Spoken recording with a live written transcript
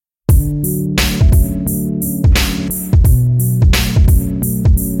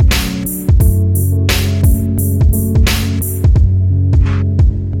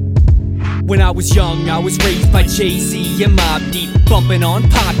When I was young, I was raised by Jay-Z and Mobb Deep, bumping on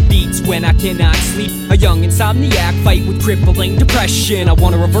pop beats when I cannot sleep. A young insomniac fight with crippling depression. I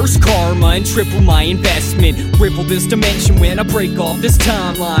wanna reverse karma and triple my investment, ripple this dimension when I break off this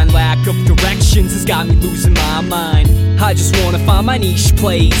timeline. Lack of directions has got me losing my mind. I just wanna find my niche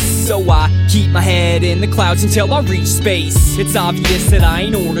place, so I keep my head in the clouds until I reach space. It's obvious that I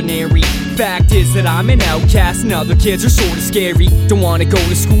ain't ordinary. Fact is that I'm an outcast and other kids are sorta scary. Don't wanna go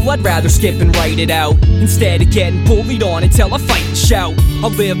to school, I'd rather skip and write it out, instead of getting bullied on until I fight and shout. I'll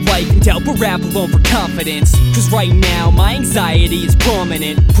live life and doubt but rap alone for confidence, cause right now my anxiety is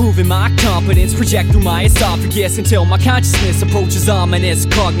prominent. Proving my competence, project through my esophagus until my consciousness approaches ominous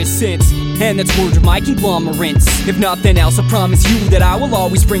cognizance. And that's word of my conglomerates. If nothing else, I promise you that I will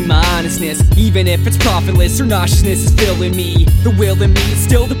always bring my honestness, even if it's profitless or nauseousness is filling me. The will in me is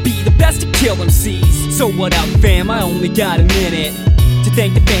still to be the best to kill MCs. So what up, fam? I only got a minute to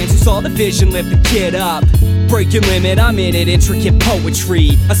thank the fans who saw the vision, lift the kid up. Break your limit, I'm in it, intricate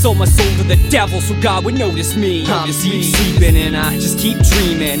poetry. I sold my soul to the devil so God would notice me. I'm deep sleeping and I just keep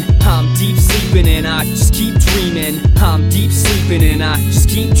dreaming. I'm deep sleeping and I just keep dreaming. I'm deep sleeping and I just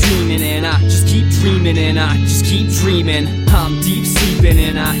keep dreaming and I just keep dreaming and I just keep dreaming. I'm deep sleeping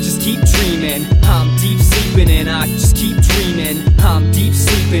and I just keep dreaming. I'm deep sleeping and I just keep dreaming. I'm deep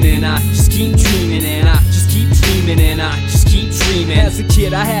sleeping and I just keep dreaming and I just keep dreaming and I just keep dreaming. As a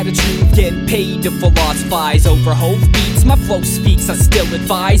kid I had a dream of getting paid to philosophize over Hove beats. My flow speaks, I still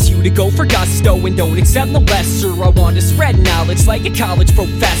advise you to go for gusto and don't accept no lesser. I want to spread knowledge like a college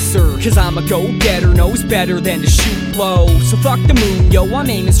professor, cause I'm a go-getter, knows better than to shoot low. So fuck the moon, yo, I'm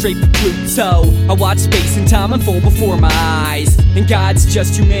aiming straight for Pluto. I watch space and time unfold before my eyes, and God's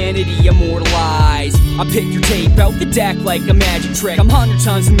just humanity immortalized. I pick your tape out the deck like a magic trick. I'm 100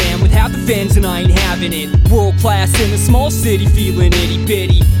 times a man with half the fins and I ain't having it. World class in a small city, feeling itty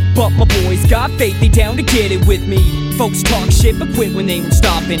bitty, but my boys got faith, they down to get it with me. Folks talk shit but quit when they weren't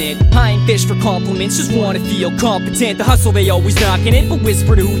stopping it. I ain't fish for compliments, just wanna feel competent. The hustle they always knocking it, but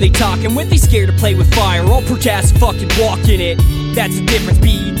whisper to who they talking with. They scared to play with fire, all per cast fucking walking it. That's the difference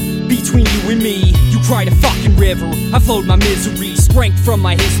between you and me. You cried a fucking river, I flowed my misery. Strength from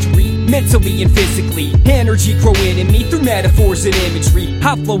my history, mentally and physically. Energy growing in me through metaphors and imagery.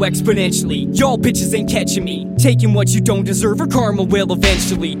 I flow exponentially, y'all bitches ain't catching me. Taking what you don't deserve or karma will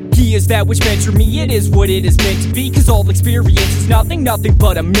eventually. He is that which meant for me, it is what it is meant to be. Cause all experience is nothing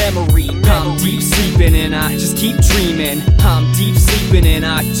but a memory. I'm deep sleeping and I just keep dreaming. I'm deep sleeping and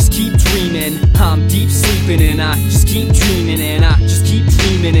I just keep dreaming. I'm deep sleeping and I just keep dreaming and I just keep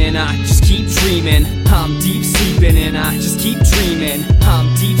dreaming and I just keep dreaming. I'm deep sleeping and I just keep dreaming.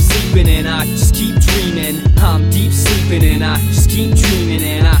 I'm deep sleeping and I just keep dreaming. I'm deep sleeping and I just keep dreaming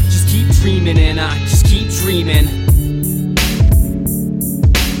and I just keep dreaming and I just keep dreaming.